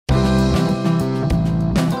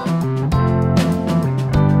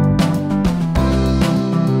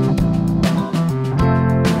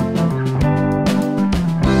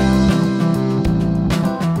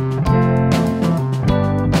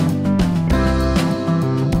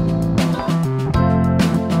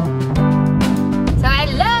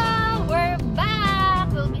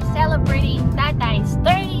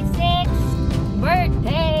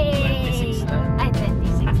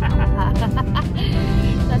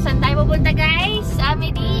saan tayo pupunta guys?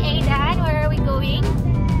 Amity, Aidan, where are we going?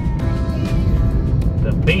 The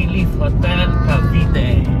Bayleaf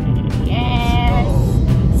Cavite. Yes!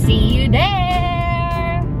 See you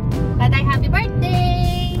there! Tatay, happy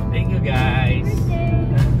birthday! Thank you guys!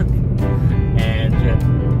 And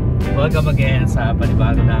welcome again sa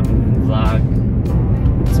panibago namin vlog.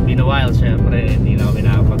 It's been a while, syempre hindi na kami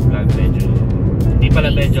nakapag-vlog.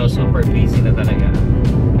 Medyo super busy na talaga.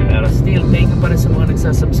 Pero still, thank you pa rin sa mga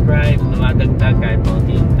nagsasubscribe, dumadagdag kahit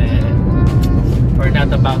konti-unti. We're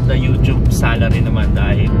not about the YouTube salary naman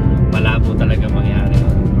dahil malabo talaga mangyari.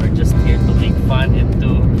 We're just here to make fun and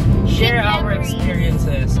to share our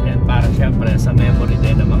experiences and para syempre sa memory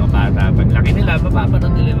din ng mga bata. Paglaki nila,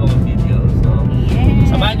 mapapanood nila yung mga video. So,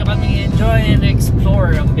 samahan nyo kami enjoy and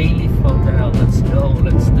explore ang Bayleaf Hotel. Let's go,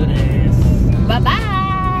 let's do this. Bye-bye!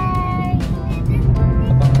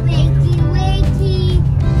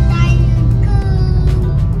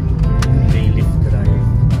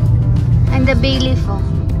 And the Bayleaf, oh.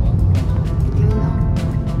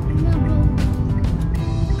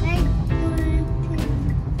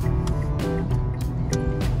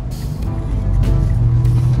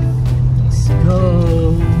 Let's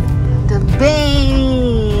go. The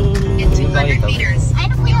Bayleaf. In 200 meters,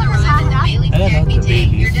 you will arrive at Bayleaf Cavite.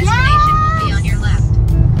 Your destination will be on your left.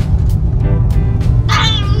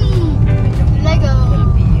 Lego.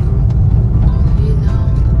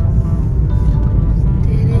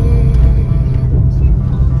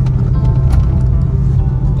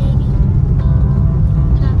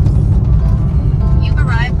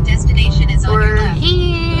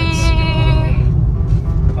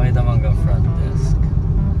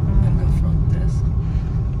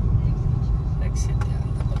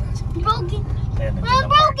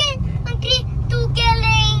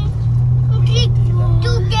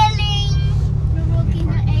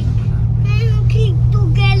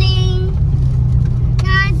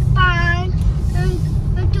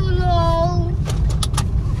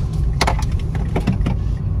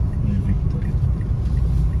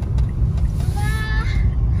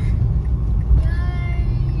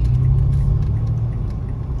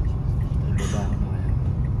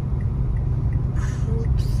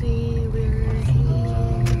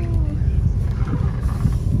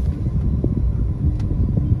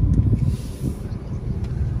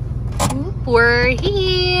 We're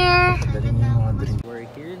here. We're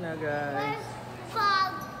here na guys.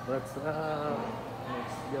 What's up?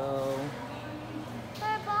 Let's go.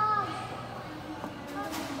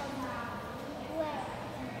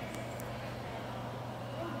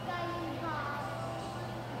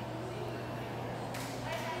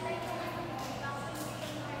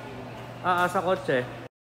 Sa kotse.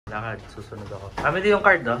 Lakad, susunod ako. Kami din yung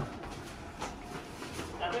card, oh.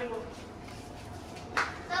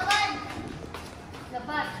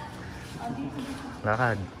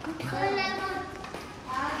 Lakad.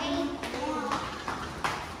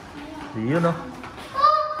 Yun, oh.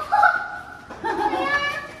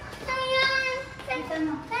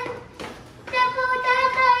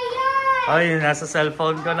 Ay, nasa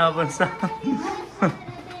cellphone ko na bunsa.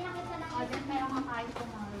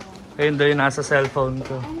 Ayun daw yung nasa cellphone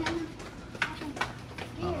ko.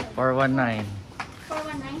 419.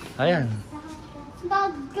 419? Ayan.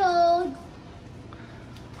 Bag gold.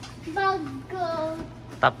 Bag gold.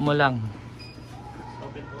 Tap mo lang.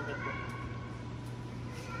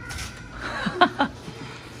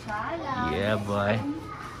 Yeah, boy.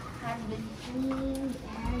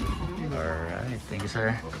 Alright, thank you,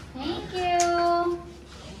 sir. Thank you.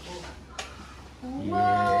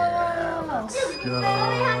 Yeah, let's go.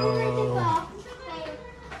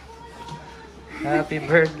 Happy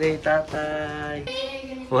birthday, tatay.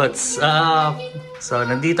 What's up? So,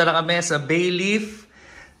 nandito na kami sa Bayleaf.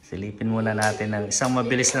 Silipin muna natin ng isang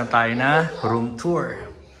mabilis na tayo na room tour.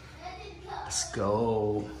 Let's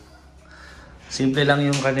go. Simple lang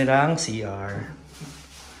yung kanilang CR.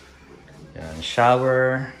 Yan,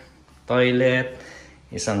 shower, toilet,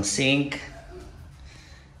 isang sink,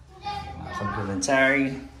 mga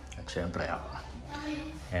complimentary, at syempre ako.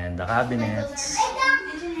 And the cabinets.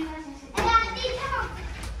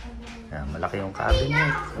 Yan, malaki yung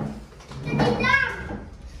cabinet.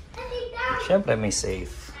 At syempre may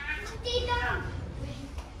safe.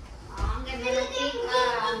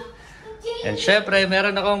 And syempre,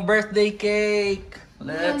 meron akong birthday cake.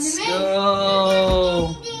 Let's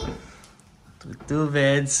go! Two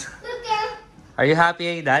beds. Are you happy,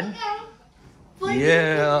 Aidan?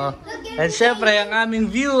 Yeah. And syempre, ang aming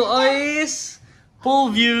view is pool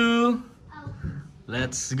view.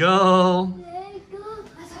 Let's go!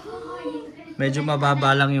 Medyo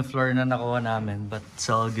mababa lang yung floor na nakuha namin, but it's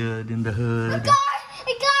all good in the hood.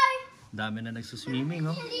 Dami na nagsuswimming,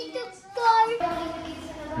 oh.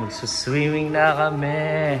 Magsuswimming na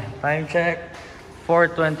kami. Time check,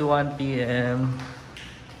 4:21 PM.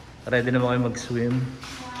 Ready na ba kayo mag-swim?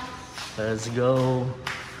 Let's go.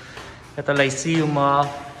 Ito Lyceum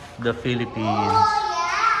of the Philippines.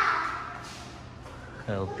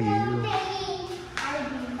 Help you.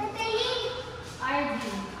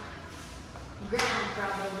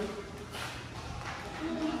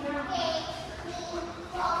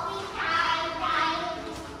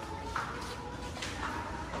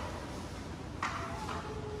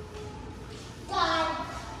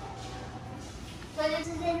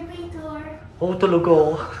 Oh, tulog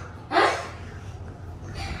ko.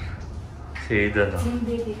 Si Ida, no?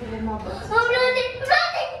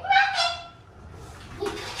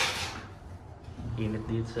 Init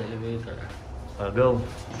dito sa elevator. I'll go.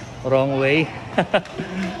 Wrong way.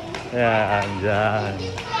 Yeah, dyan.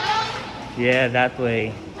 Yeah, that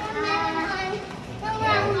way.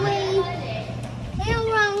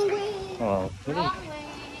 Oh, really?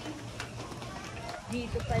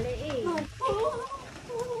 Dito pala eh.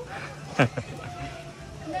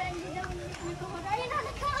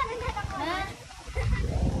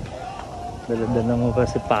 Dalandanan mo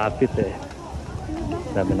kasi papit eh.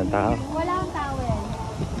 Dami ng tao. Wala akong towel.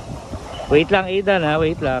 Wait lang, Aidan ha.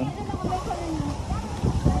 Wait lang.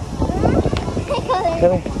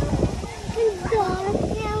 Kami.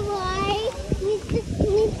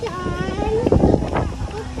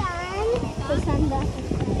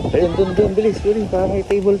 Ayun, dun, bilis. Para may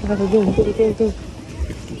table tayo. Go.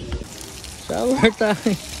 Shower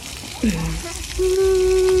tayo.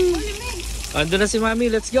 Andun na si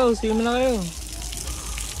Mami. Let's go. Swim na kayo.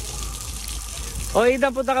 O,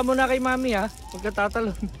 Aidan, punta ka muna kay Mami ha. Huwag ka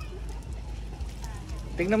tatalon.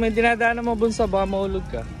 Tingnan mo yung dinadaanan mo, bunso. Baka mahulog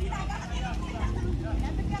ka.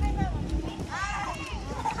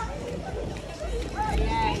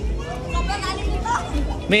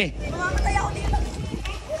 Me.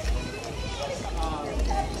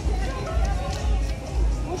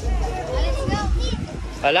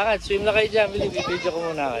 Alakad, swim na kayo dyan. Video ko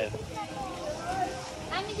muna kayo.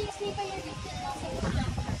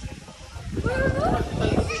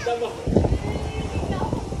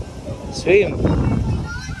 Swim.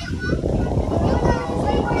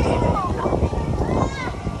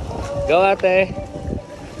 Go ate.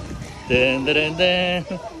 Dun.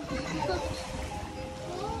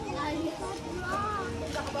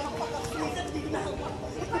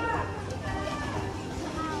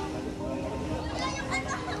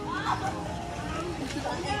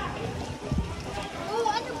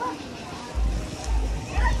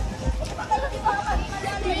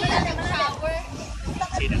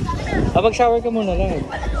 Mag-shower ka muna lang.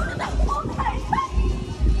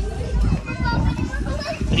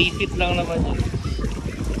 3 feet lang naman yun.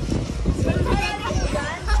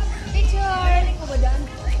 Picture!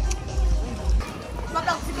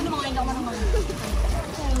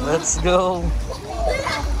 Let's go!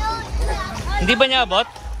 Hindi ba niya abot?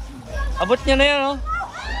 Abot niya na yan, oh.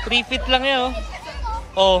 3 feet lang yan, oh.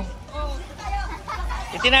 Oh.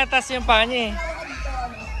 Itinatas yung paa niya, eh.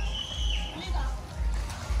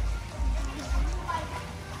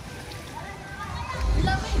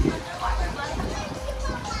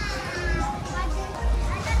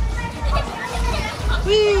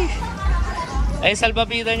 Ay,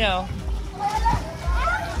 salbabida niya, oh.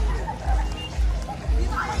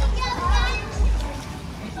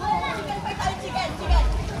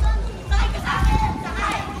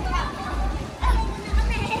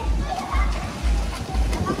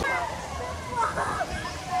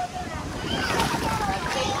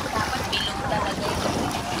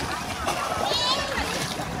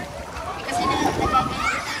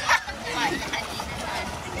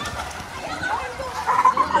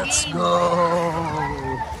 Let's go!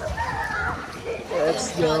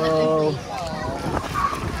 Let's go!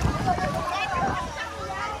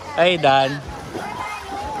 Ay, Dan.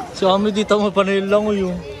 Si Ami dito mapanail lang o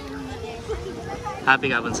yung.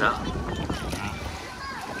 Happy ka, Bansa?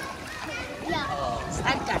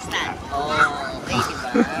 Stand ka, stand. Oh, okay, diba?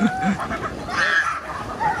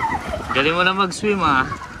 Galing mo na mag-swim, ah.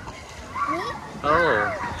 Oo. Oh.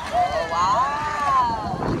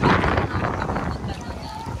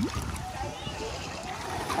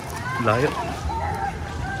 Layo.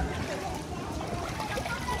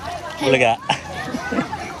 Bulaga.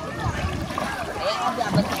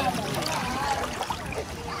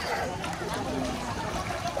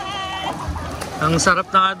 Ang sarap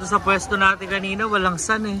na nga doon sa pwesto natin kanina, walang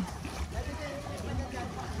sun eh.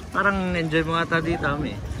 Parang enjoy mo ata dito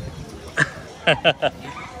kami.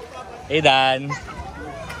 Hey Dan.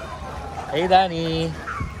 Hey, Danny.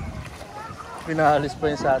 Pinaalis pa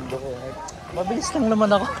yung sando ko. Mabilis lang naman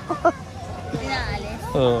ako. Pinaalis?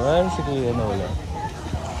 Oo, ay, si Kuya na wala.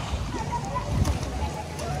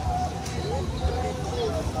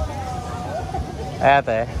 Ay,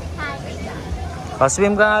 ate.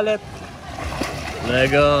 Pa-swim ka nga ulit.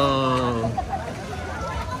 Let's go.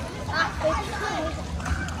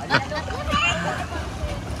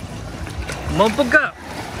 Mampag ka.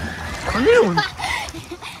 Ano yun?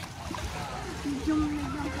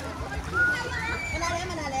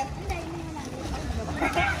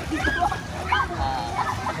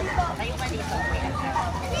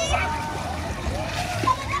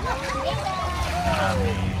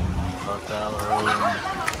 Namin. Hotel room.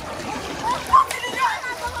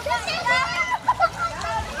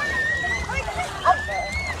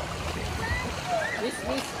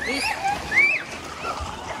 This.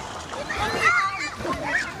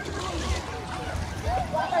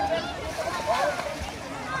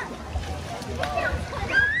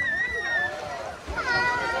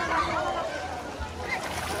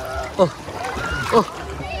 Oh.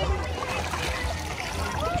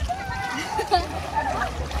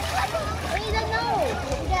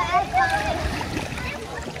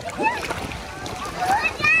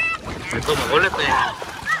 Ito makulit eh.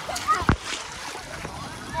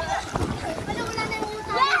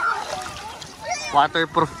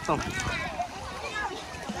 Waterproof to.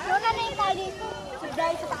 Wala na yung tayo dito.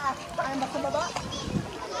 Dahil sa taas. Paano ba sa baba?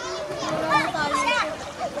 Wala na tayo dito.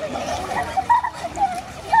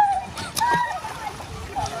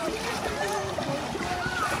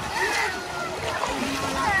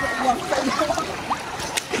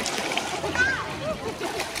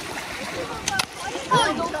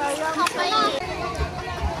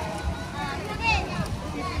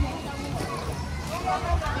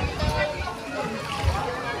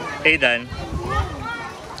 Hey Dan.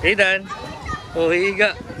 Hey Dan. Oh,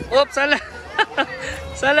 higa. Oops, sala.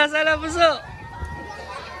 Sala puso.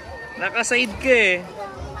 Naka-side ka eh.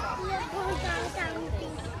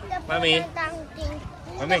 Mami.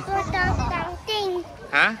 Mami.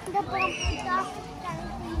 Ha?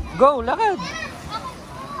 Go, lakad.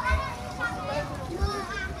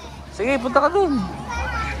 Sige, punta ka dun.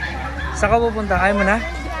 Saan ka pupunta? Kaya mo na?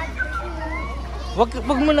 Wag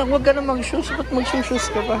ka na mag-shoes. Ba't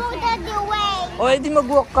mag-shoes ka pa? O, edi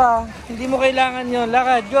mag-walk ka. Hindi mo kailangan yon.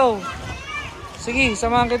 Lakad, go. Sige,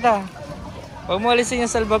 samahan kita. Huwag mo alisin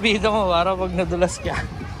yung salbabido mo para pag nadulas ka.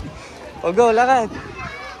 O, go, lakad.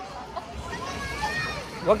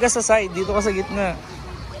 Huwag ka sa side. Dito ka sa gitna.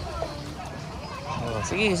 O,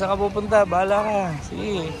 sige, saan ka pupunta? Bahala ka.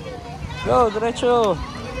 Sige. Go, diretso.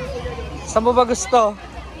 Saan mo ba gusto?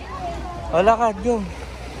 O, lakad, go.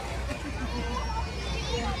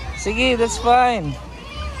 Sige, that's fine.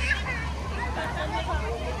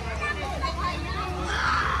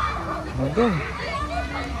 Go.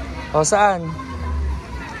 O, saan?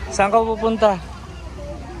 Saan ka pupunta?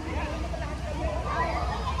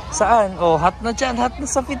 Saan? O, hot na dyan. Hot na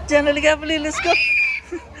sa fit dyan. Halika, pali. Let's go.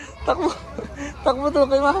 Takbo. Takbo to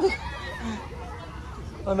kay mami.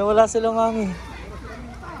 O, nawala sila mami.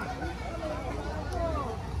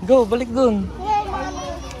 Go, balik dun.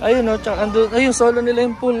 Ayun o, tsaka andun. Ayun, solo nila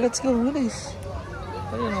yung pool. Let's go, bilis.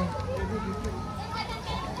 Ayun o.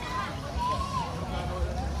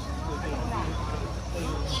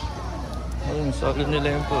 Ayun, solo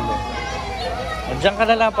nila yung pool o. Diyan ka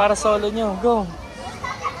na lang para solo nyo. Go.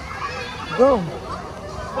 Go.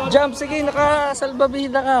 Jump, sige,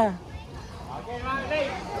 nakasalbabida ka.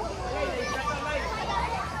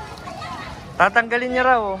 Tatanggalin niya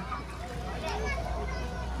raw o.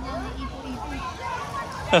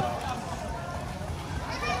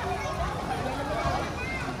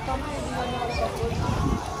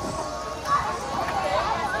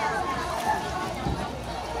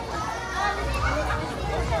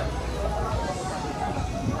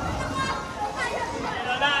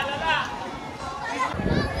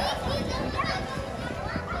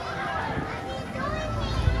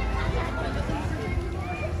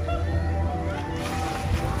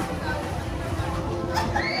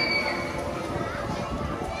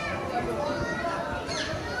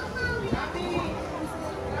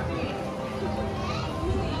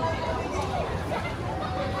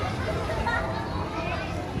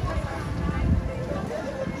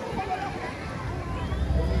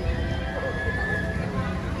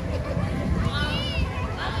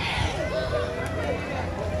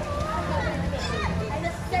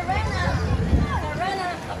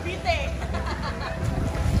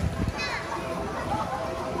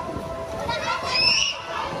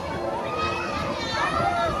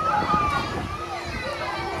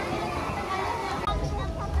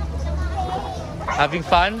 Having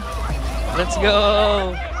fun? Let's go!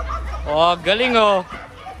 Oh, galing oh!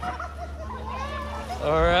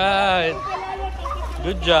 Alright!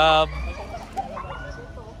 Good job!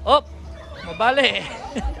 Oh! Mabali!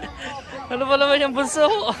 Ano ba naman yung bunso?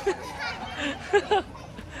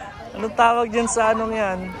 Anong tawag dyan sa anong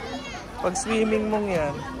yan? Pag swimming mong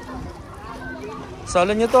yan.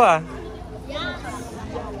 Solo nyo to ah.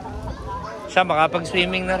 Siya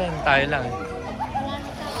makapag-swimming na rin. Tayo lang.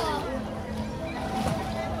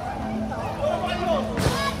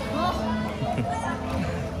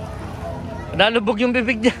 Nalubog yung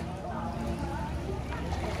bibig niya.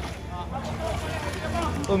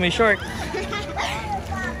 Oh, may short.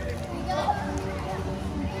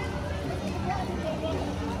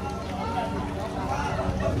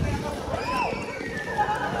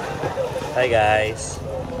 Hi guys.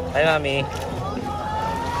 Hi mami.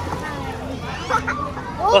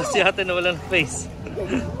 Oh, si ate nawala ng face.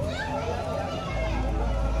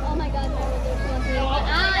 Oh my God,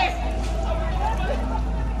 eyes.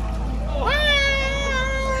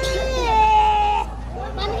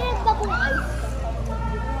 Manhirap ba kung eyes?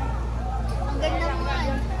 Ang ganda naman.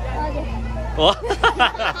 Oh.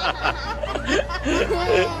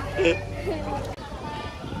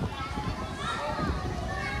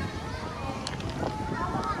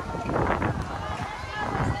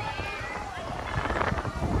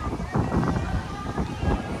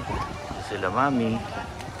 Sila mami.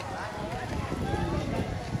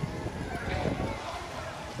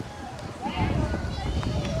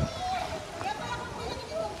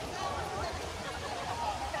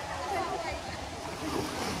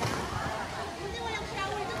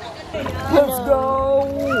 Let's go!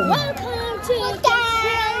 Welcome to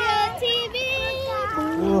Castrillo TV!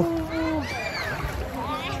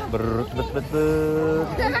 Brrrt,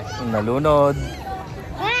 nalunod.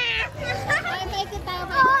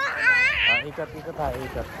 Ikat ha,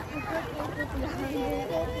 ikat.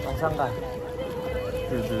 Pasang ka.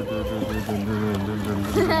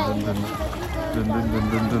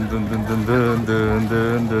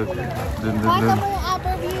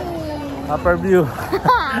 Upper view.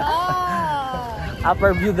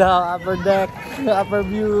 Upper view daw, upper deck. Upper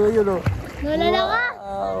view, yun o. Nalala ka?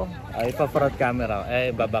 Ay, pa-front camera.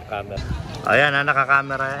 Babak camera. Ayan,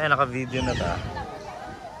 naka-camera. Naka-video na ta.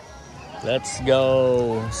 Let's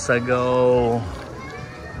go. Sa go.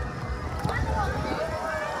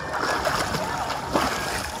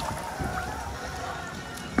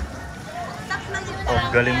 Oh,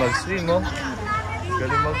 galing mag-swim oh.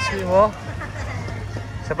 Galing mag-swim oh.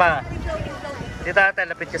 Isa pa. Dito ate,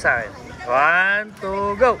 lapit ka sa akin. 1,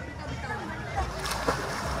 2, go!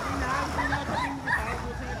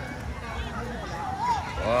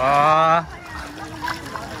 Oh,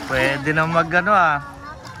 pwede na mag-ano ah.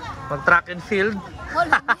 Mag track and field.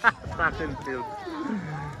 Track and field.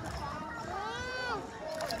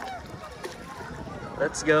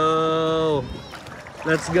 Let's go.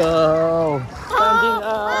 Let's go. Standing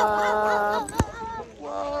up.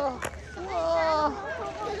 Wow. Wow.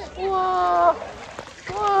 Wow.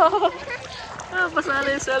 Wow. Ah, basala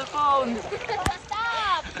yung cellphone.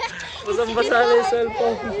 Stop! Basang-basala yung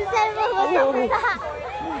cellphone. Yung cellphone basang-basa.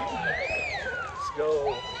 Let's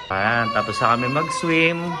go. Ayan, tapos na kami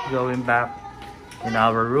mag-swim. Going back in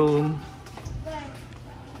our room.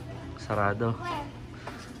 Sarado.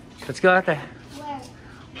 Let's go ate.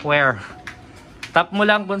 Where? Tap mo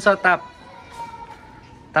lang bunso, tap.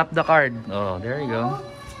 Tap the card. Oh, there you go.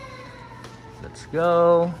 Let's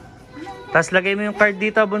go. Tapos lagay mo yung card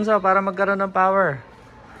dito bunso para magkaroon ng power.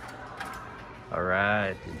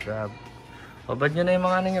 Alright, good job. Obad nyo na yung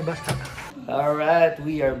mga ano nyo, basta. Alright,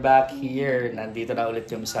 we are back here. Nandito na ulit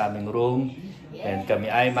yung sa aming room. And kami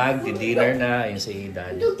ay mag-dinner na. Yung si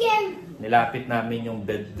Aidan. Nilapit namin yung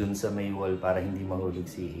bed dun sa may wall para hindi mahulog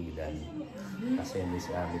si Aidan. Kasi hindi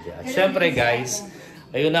si Ami dyan. At syempre guys,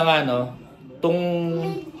 ayun na nga no, itong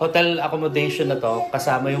hotel accommodation na to,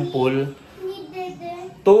 kasama yung pool,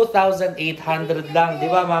 2,800 lang. Di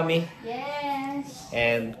ba mami? Yes.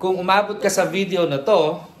 And kung umabot ka sa video na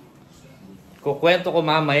to, kukwento ko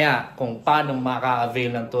mamaya kung paano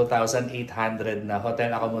maka-avail ng 2,800 na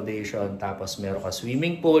hotel accommodation. Tapos meron ka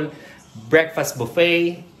swimming pool, breakfast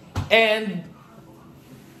buffet, and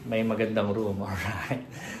may magandang room. Alright.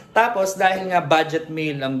 Tapos dahil nga budget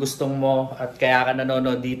meal ang gustong mo at kaya ka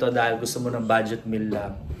nanonood dito dahil gusto mo ng budget meal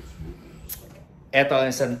lang. Eto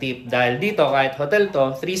ang isang tip. Dahil dito kahit hotel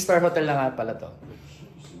to, 3-star hotel na nga pala to.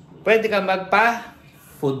 Pwede ka magpa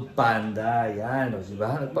Food Panda. Yan,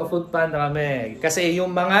 diba? Nagpa-Food Panda kami. Kasi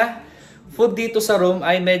yung mga food dito sa room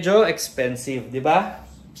ay medyo expensive, di ba?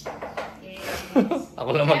 Yes. Ako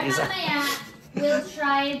lang mag-isa. We'll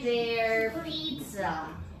try their pizza.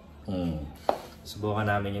 pizza. Subukan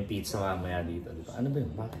namin yung pizza mamaya dito. Diba? Ano ba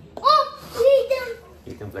yun? Bakit? Oh! Freedom!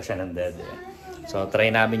 Itimpla siya ng dead eh. So,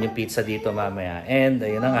 try namin yung pizza dito mamaya. And,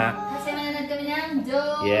 ayun na nga. Kasi manonood kami ng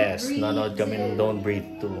Don't Yes, Breathe. nanonood kami ng Don't Breathe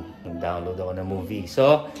 2. Nag-download ako ng movie.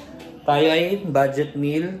 So, tayo ay budget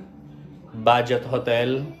meal, budget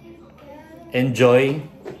hotel, enjoy.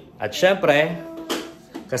 At syempre,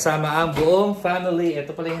 kasama ang buong family.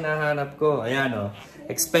 Ito pala yung hinahanap ko. Ayan o.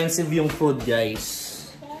 Expensive yung food, guys.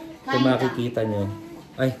 Kung makikita nyo.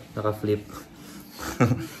 Ay, naka-flip.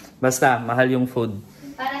 Basta, mahal yung food.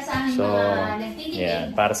 Para sa amin So, mga nagtitigil. yeah,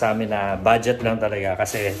 para sa amin na budget lang talaga.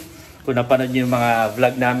 Kasi kung napanood nyo yung mga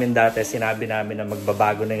vlog namin dati, sinabi namin na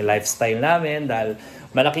magbabago na yung lifestyle namin dahil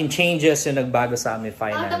malaking changes yung nagbago sa amin Pakita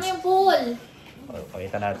mo finance. yung pool.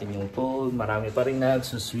 Pakita natin yung pool. Marami pa rin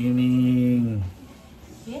nagsuswimming.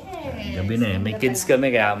 Yes. Gabi na eh. May kids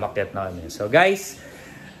kami kaya makyat na kami. So guys,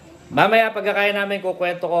 mamaya pagkakaya namin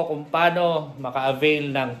kukwento ko kung paano maka-avail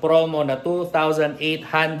ng promo na 2,800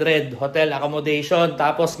 hotel accommodation.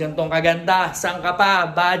 Tapos ganitong kaganda. Saan ka pa?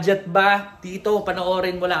 Budget ba? Dito,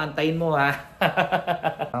 panoorin mo lang. Antayin mo ha.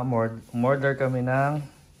 Order kami ng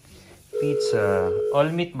pizza. All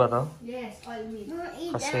meat ba to? Yes, all meat.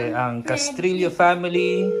 Kasi ang Castrillo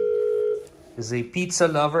family is a pizza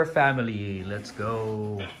lover family. Let's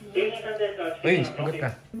go. Uy, pagod ka.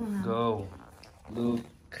 Go. Look.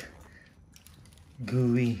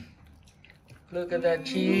 Gooey. Look at that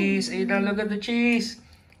cheese. Aidan, look at the cheese.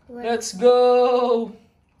 Let's go.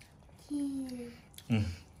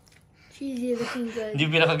 Cheesy looking good. Hindi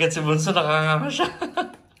pinakagat si Bunso. Nakanganga siya.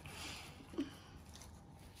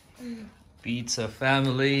 Pizza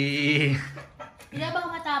family. Hindi ba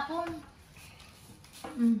matapong?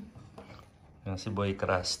 Yan si Boy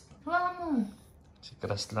Crust. Hawakan mo. Si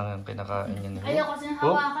Crust lang ang kinakain niya. Ayoko kasi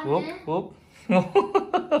hawakan eh. Whoop.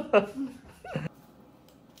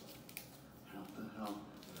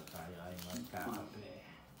 Tayo ay magkakape.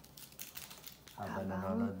 Habang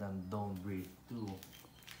nanonood ng Don't Breathe 2.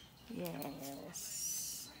 Yes.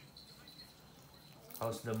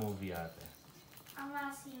 How's the movie ate?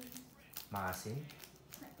 Amazing. Maasim?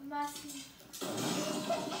 Amazing.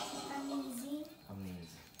 Amazing.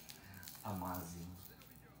 Amazing. Amazing.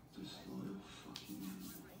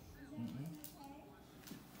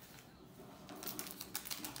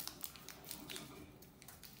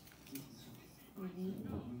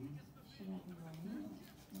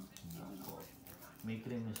 May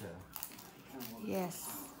cream na siya. Yes.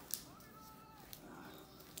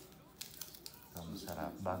 Ang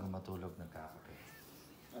sarap. Bago matulog nagkakape.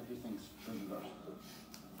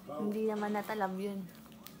 Hindi naman natalab yun.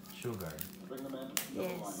 Sugar.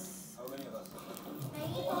 Yes.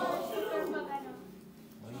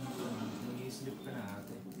 Mag-i-sleep ka na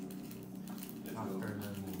ate. After the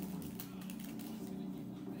movie.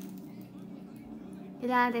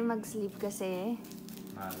 Kailangan natin mag-sleep kasi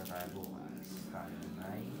Maaga tayo bukas. Kain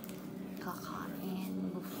ay kakain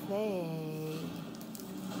buffet.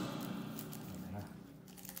 na.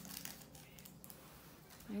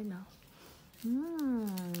 Ayun o.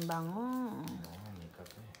 Bango. May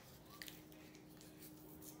kape.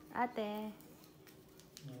 Ate.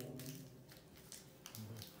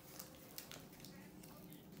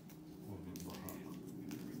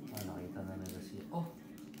 Nakita na nila siya. Oh!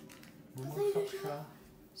 Bumagsak siya.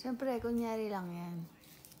 Siyempre, kunyari lang yan.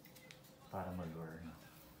 Para mag-learn.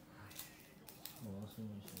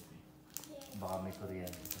 Baka may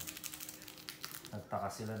kuryente. Nagtaka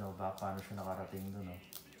sila, no? Baka paano siya nakarating doon, no?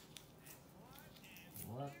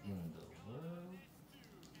 What in the world?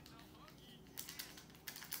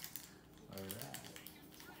 Alright.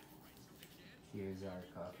 Here's our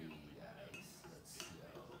coffee, guys. Let's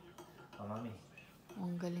go. Mami.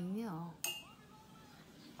 Ang galing niya, oh.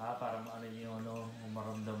 Para maano niyo ano,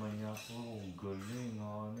 maramdaman niya. Oh, galing,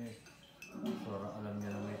 honey. Pero alam niya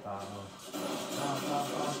na may tao.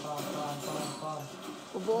 Pam.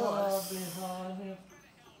 Ubos. Grabe, honey.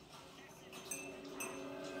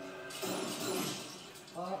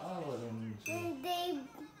 Walang Hindi.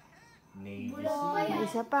 Navy Boy. Seal.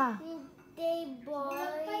 Isa pa. Hindi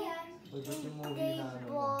boy. Budget yung movie na ano.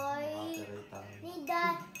 Boy. Copyright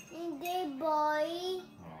tayo. Hindi boy.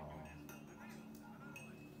 Oo.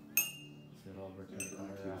 Si Robert yung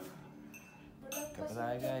para. Kape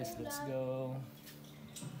tayo guys, let's go.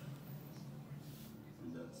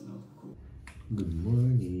 Good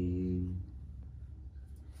morning.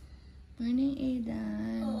 Morning,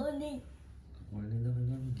 Aidan. Oo, ni. Morning na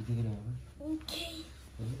kanya, hindi ka ginawa. Okay.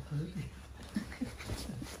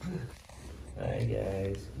 Hi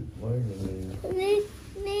guys, good morning.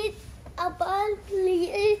 Need apple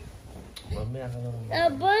please. Mamaya ka naman.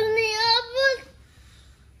 Apple ni apple.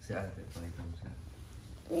 Si ate, pakita mo siya.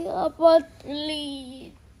 Dapat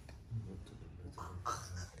ulit.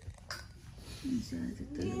 Si ate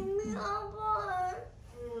tulog.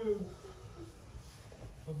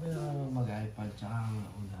 Pabaya mag-iPad tsaka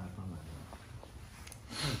una pa man.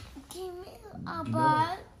 Give me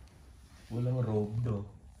abad. Walang robe do.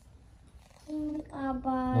 Give me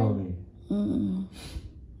abad. Okay.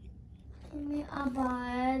 Give me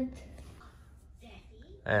abad.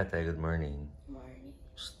 Ate, good morning. Morning.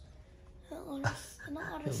 Anong oras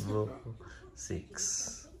na bro?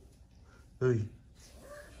 6. Uy.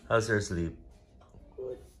 How's your sleep?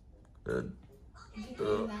 Good.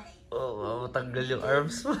 Oh, matanggal yung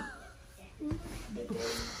arms mo.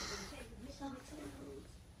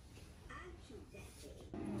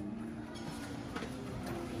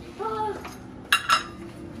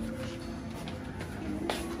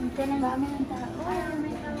 Ito na ba? May tao.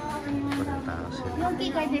 May tao. Yung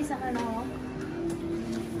keycard din sa kano.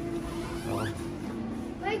 Oh.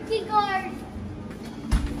 May keycard!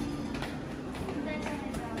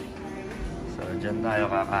 So, dyan tayo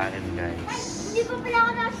kakain, guys. Hindi pa pala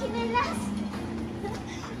ako nakasinelas.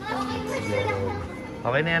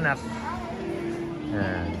 Okay na yan, anak.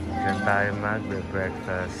 Yan. Dyan tayo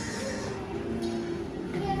mag-breakfast.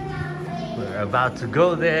 We're about to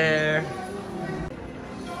go there.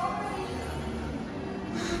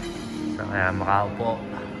 So, kaya makaupo.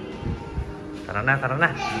 Tara na, tara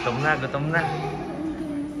na. Gutom na, gutom na.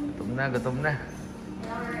 Gutom na, gutom na.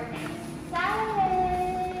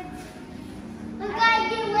 Salad! Look at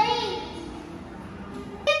you, wait!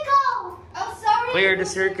 Go! Oh, sorry! Clear the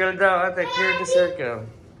circle daw, ate. Clear the circle.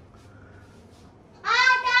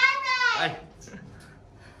 Ah, Tata! Ay!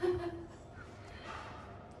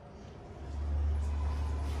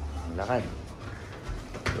 Lakad.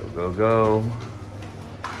 Go, go, go.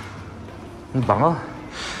 Ang bango.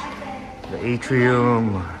 The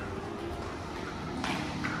atrium.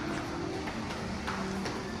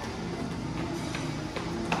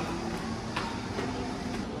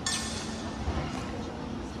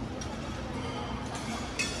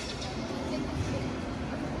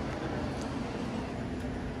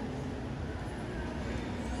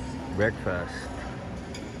 Breakfast.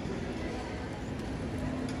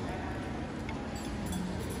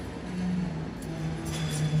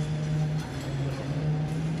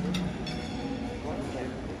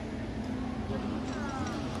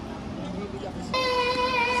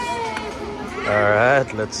 Alright,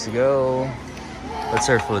 let's go. What's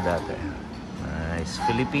our food ate? Nice.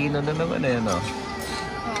 Filipino na naman eh, no?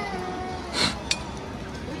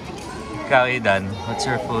 Ikaw, Aidan, what's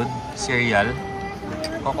your food? Cereal?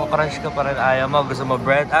 Coco Crunch ka pa rin. Ayaw mo. Gusto mo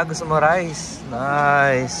bread? Ah, gusto mo rice.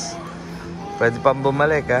 Nice. Pwede pang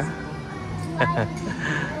bumalik, ha?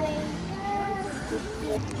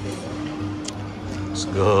 Let's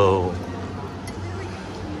go.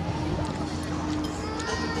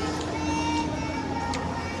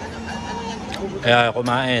 Kaya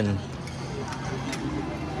kumain.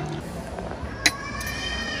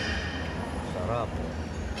 Sarap.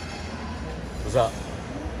 Usa.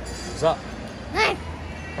 Usa.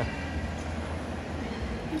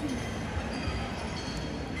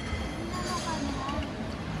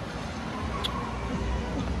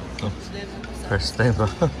 First time ba?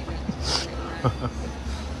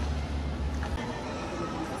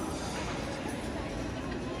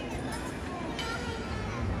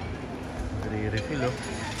 Refill oh.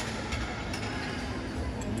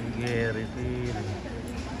 Refill.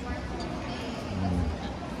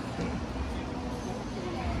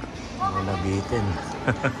 Wala bitin.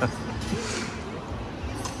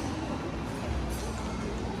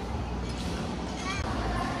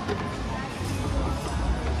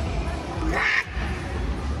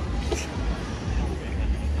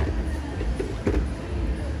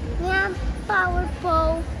 Yeah,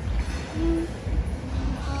 powerful.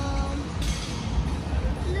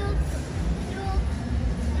 Look,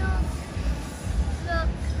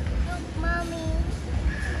 mommy.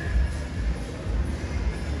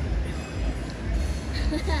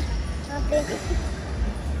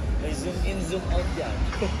 May zoom in, zoom out yan.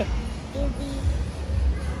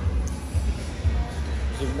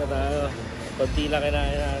 Zoom na tayo. Kunti lang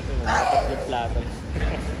kinain natin. Dapat yung plato.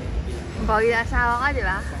 Bagay na asawa ka, di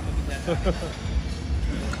ba?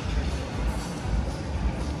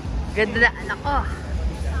 Ganda na anak ko.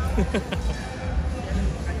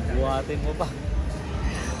 Buhatin mo pa.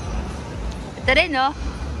 Ito rin, no?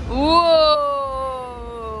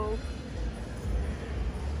 Wow!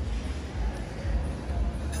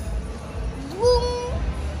 Boom!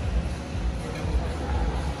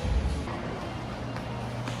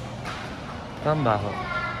 Tambaho.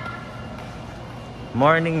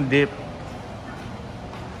 Morning dip.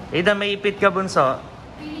 Ida, may ipit ka, bunso.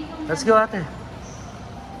 Let's go, ate.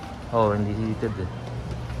 Oh, hindi heated eh.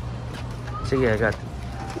 Sige, agad.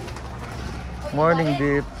 Morning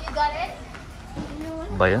dip. You got it?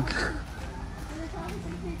 Ba yan?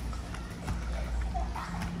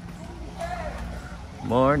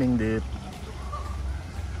 Morning dip.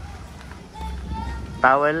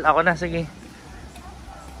 Towel, ako na, sige.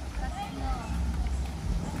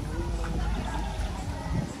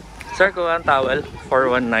 Sir, kuha ang towel.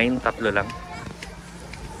 419, tatlo lang.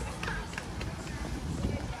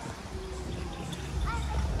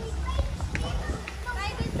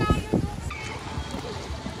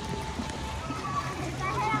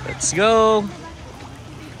 Let's go!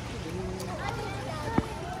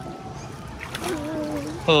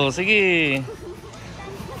 Oh, sige.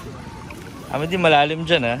 Di malalim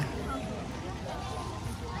dyan, ha?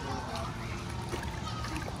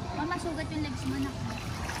 Mama, sugat yung legs mo na.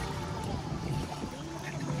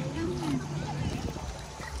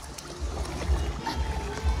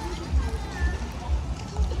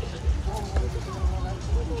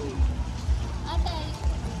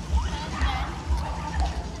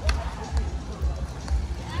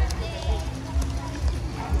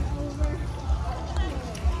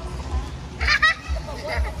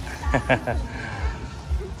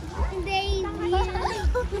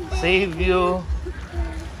 Save you.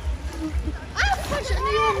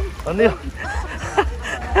 Ano yun?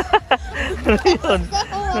 Ano yun?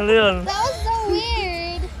 Ano yun? That was so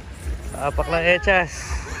weird. Apak lang echas.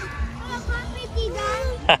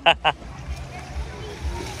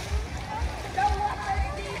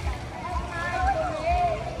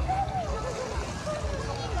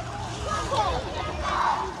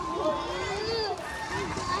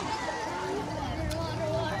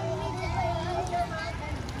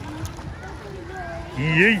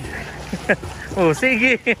 Yay! Oh,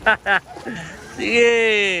 sige! Sige!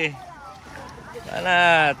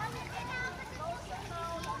 Anak!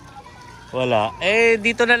 Wala. Eh,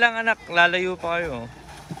 dito na lang, anak. Lalayo pa kayo.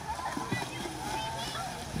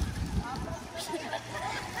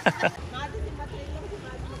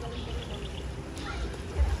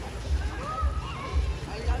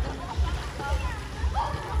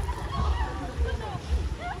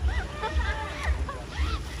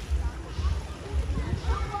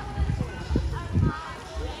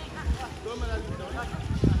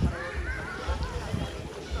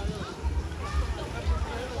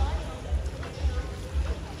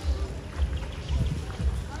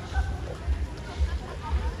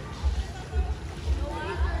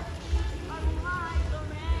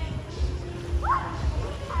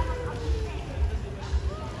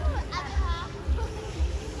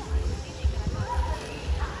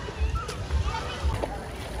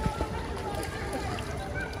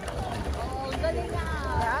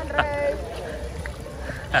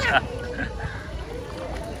 Let's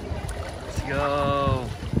go.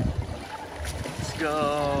 Let's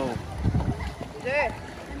go. Sir,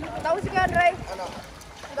 tawag si Andre. Ano?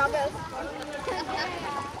 Dumbbells.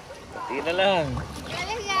 Tingnan na lang.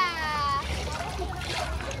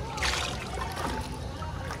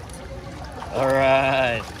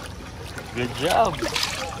 Alright. Good job.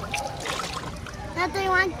 Tatay,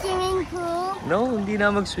 want swimming pool? No, hindi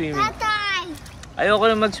na mag-swimming. Tatay! Ayoko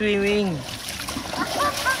na mag-swimming.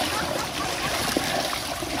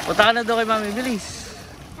 Punta ka na doon kay Mami, bilis.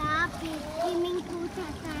 Happy swimming pool,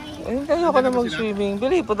 tatay. Ay, ayoko na mag-swimming.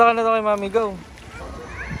 Bilis, punta ka na doon kay Mami, go.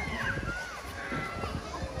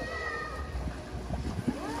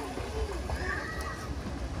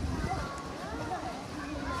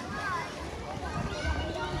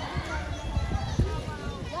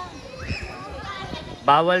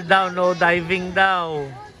 Bawal daw, no diving daw.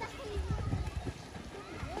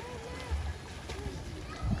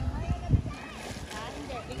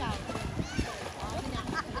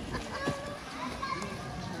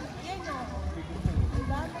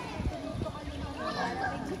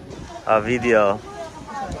 Video.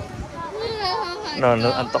 No,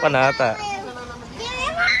 antok ka na ata.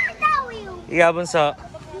 Igabon sa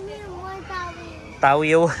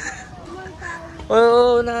tawiw.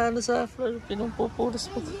 Oo, na ano sa floor,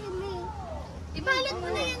 pinumpupulos pa. Ibalot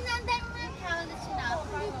mo na yun nanday mo.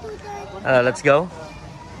 Let's go.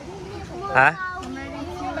 Ha?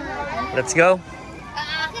 Let's go.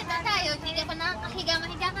 Aakit na tayo, hindi ka pa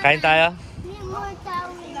nakakahiga-mahiga ka. Kain tayo.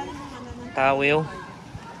 Tawiw.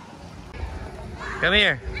 Come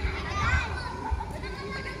here.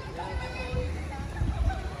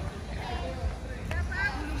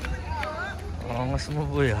 Angas mo,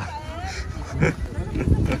 boy, ah.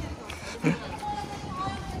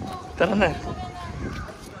 Tara na.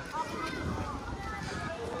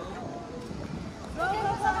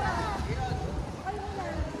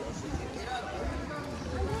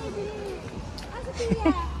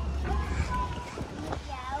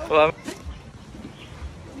 Nakita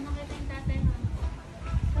yung tatay mo.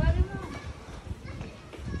 Tawagin mo.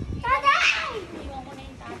 Tatay! Iwan ko na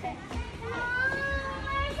yung tatay.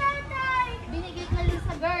 Tatay! Binigay ko lang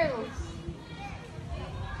sa girls.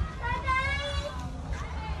 Tatay!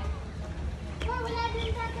 Oh, wala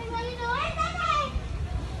din yung tatay mo. Ay, tatay!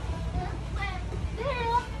 Where?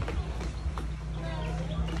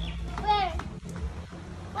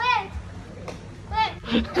 Where? Where?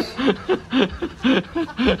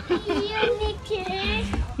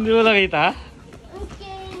 Hindi mo nakita?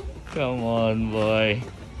 Okay. Come on, boy.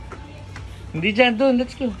 Hindi dyan, doon.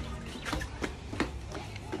 Let's go.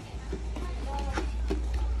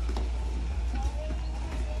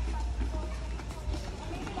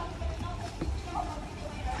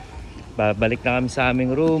 Babalik na kami sa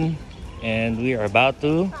aming room. And we are about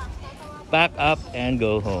to pack up and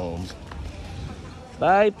go home.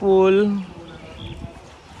 Bye, pool.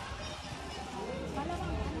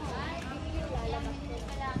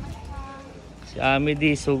 Si Ami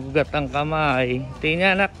di sugat ang kamay.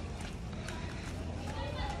 Tingnan, anak.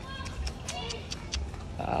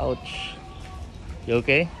 Ouch. You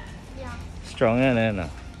okay? Yeah. Strong yan, ano?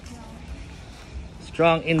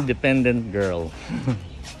 Strong, independent girl.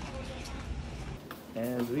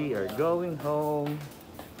 And we are going home.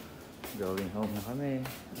 Going home na kami.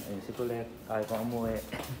 Ayun si Colette. Ayaw ko umuwi.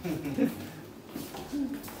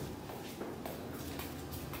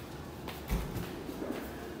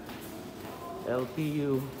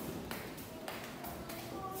 LPU.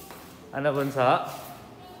 Ano bunsa?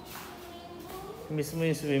 Miss mo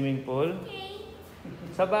yung swimming pool?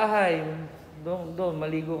 Sa bahay. Doon,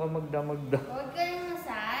 maligo ka magdamagda. Huwag ka nang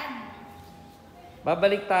masad.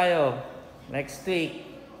 Babalik tayo next week.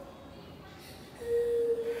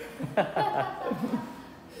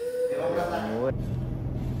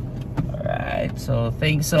 Alright, so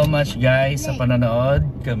thanks so much guys sa panonood.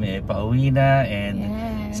 Kami ay pauwi na and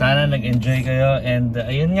sana nag-enjoy kayo. And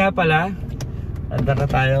ayun nga pala, anda na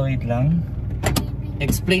tayo, wait lang.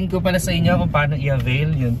 Explain ko pala sa inyo kung paano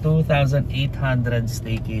i-avail yung 2,800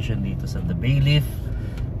 staycation dito sa the Bayleaf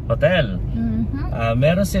Hotel.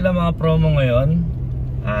 Meron sila mga promo ngayon.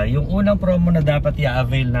 Yung unang promo na dapat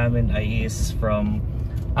i-avail namin ay is from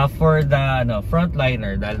for the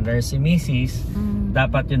frontliner, dahil nurse si Mrs.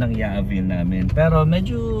 Dapat yun ang i-avail namin. Pero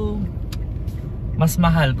medyo mas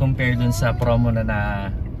mahal compared dun sa promo na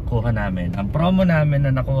nakuha namin. Ang promo namin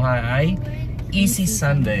na nakuha ay Easy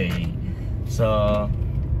Sunday. So,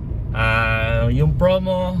 yung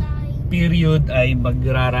promo period ay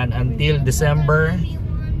magraran until December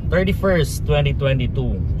 31st,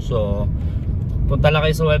 2022. So, punta lang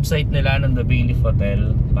kayo sa website nila ng The Bayleaf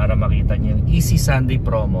Hotel para makita nyo yung Easy Sunday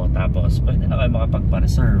promo. Tapos, pwede na kayo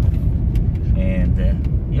makapagpa-reserve. And,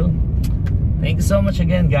 yun. Thank you so much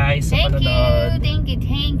again, guys, sa panonood. Thank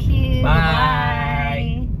you. Bye!